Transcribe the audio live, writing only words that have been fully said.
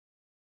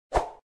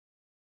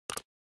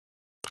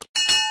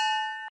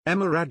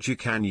Emma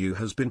Raducanu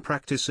has been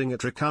practicing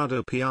at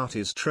Riccardo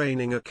Piatti's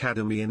training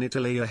academy in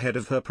Italy ahead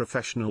of her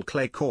professional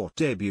clay court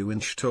debut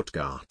in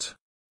Stuttgart.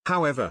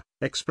 However,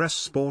 Express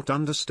Sport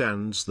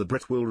understands the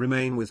Brit will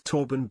remain with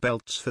Torben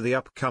belts for the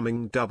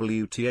upcoming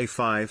WTA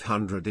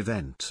 500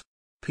 event.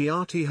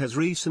 Piatti has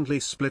recently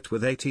split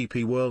with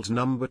ATP World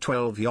number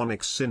 12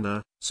 Jannik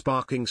Sinner,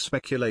 sparking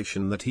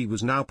speculation that he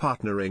was now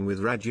partnering with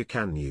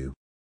Raducanu.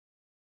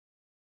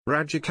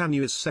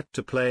 Raducanu is set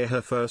to play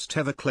her first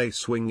ever clay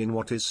swing in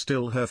what is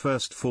still her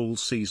first full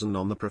season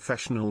on the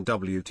professional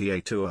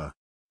WTA Tour.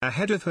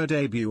 Ahead of her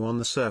debut on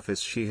the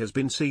surface, she has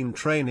been seen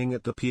training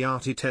at the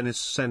Piatti Tennis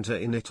Center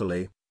in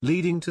Italy,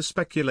 leading to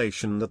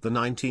speculation that the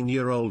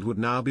 19-year-old would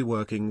now be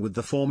working with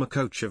the former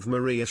coach of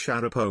Maria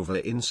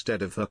Sharapova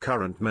instead of her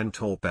current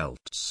mentor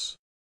belts.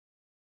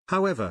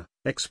 However,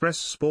 Express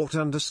Sport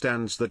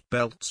understands that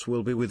belts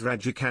will be with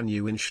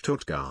Raducanu in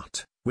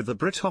Stuttgart, with the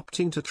Brit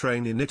opting to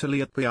train in Italy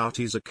at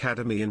Piatti's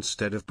academy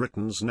instead of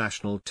Britain's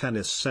National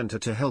Tennis Centre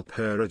to help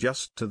her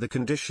adjust to the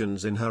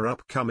conditions in her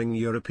upcoming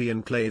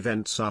European clay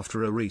events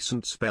after a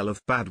recent spell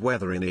of bad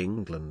weather in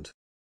England.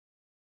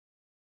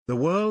 The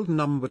world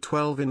number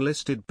 12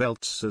 enlisted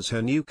belts as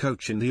her new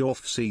coach in the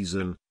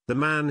off-season, the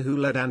man who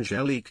led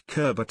Angelique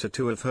Kerber to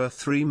 2 of her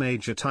 3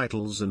 major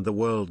titles and the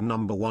world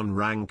number 1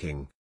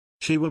 ranking.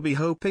 She will be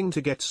hoping to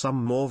get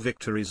some more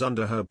victories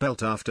under her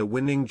belt after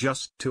winning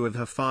just 2 of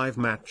her 5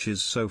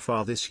 matches so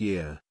far this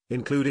year,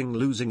 including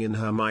losing in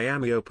her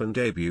Miami Open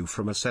debut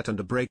from a set and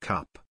a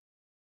breakup.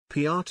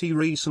 Piatti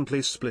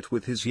recently split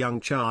with his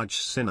young charge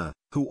Sinner,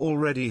 who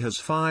already has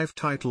 5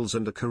 titles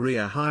and a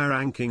career-high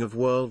ranking of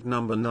world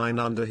number 9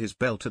 under his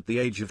belt at the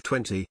age of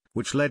 20,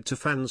 which led to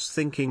fans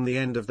thinking the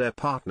end of their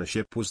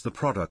partnership was the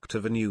product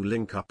of a new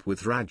link-up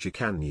with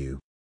Raducanu.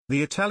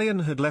 The Italian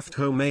had left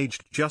home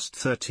aged just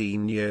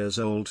 13 years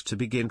old to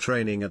begin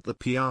training at the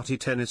Piatti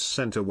Tennis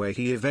Center, where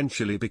he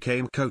eventually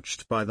became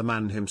coached by the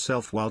man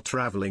himself while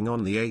traveling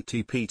on the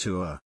ATP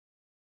Tour.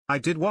 "I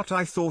did what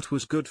I thought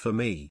was good for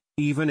me,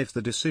 even if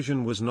the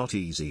decision was not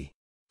easy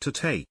to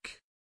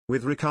take.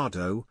 With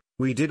Riccardo,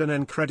 we did an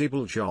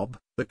incredible job,"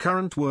 the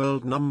current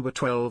world number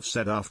 12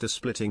 said after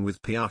splitting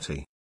with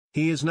Piatti.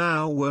 He is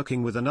now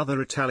working with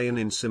another Italian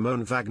in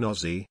Simone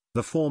Vagnozzi,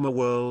 the former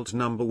world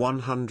number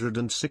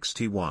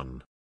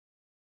 161.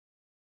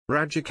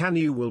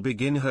 Raducanu will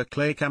begin her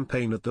clay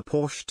campaign at the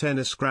Porsche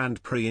Tennis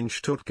Grand Prix in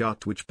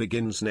Stuttgart, which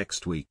begins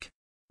next week.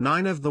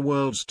 9 of the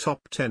world's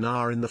top 10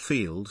 are in the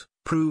field,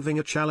 proving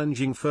a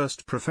challenging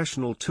first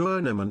professional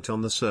tournament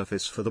on the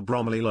surface for the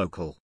Bromley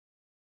local.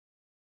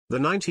 The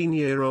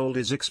 19-year-old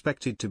is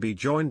expected to be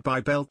joined by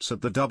belts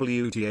at the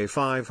WTA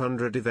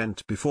 500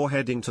 event before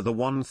heading to the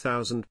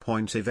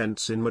 1,000-point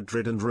events in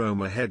Madrid and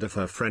Rome ahead of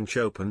her French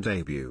Open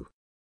debut.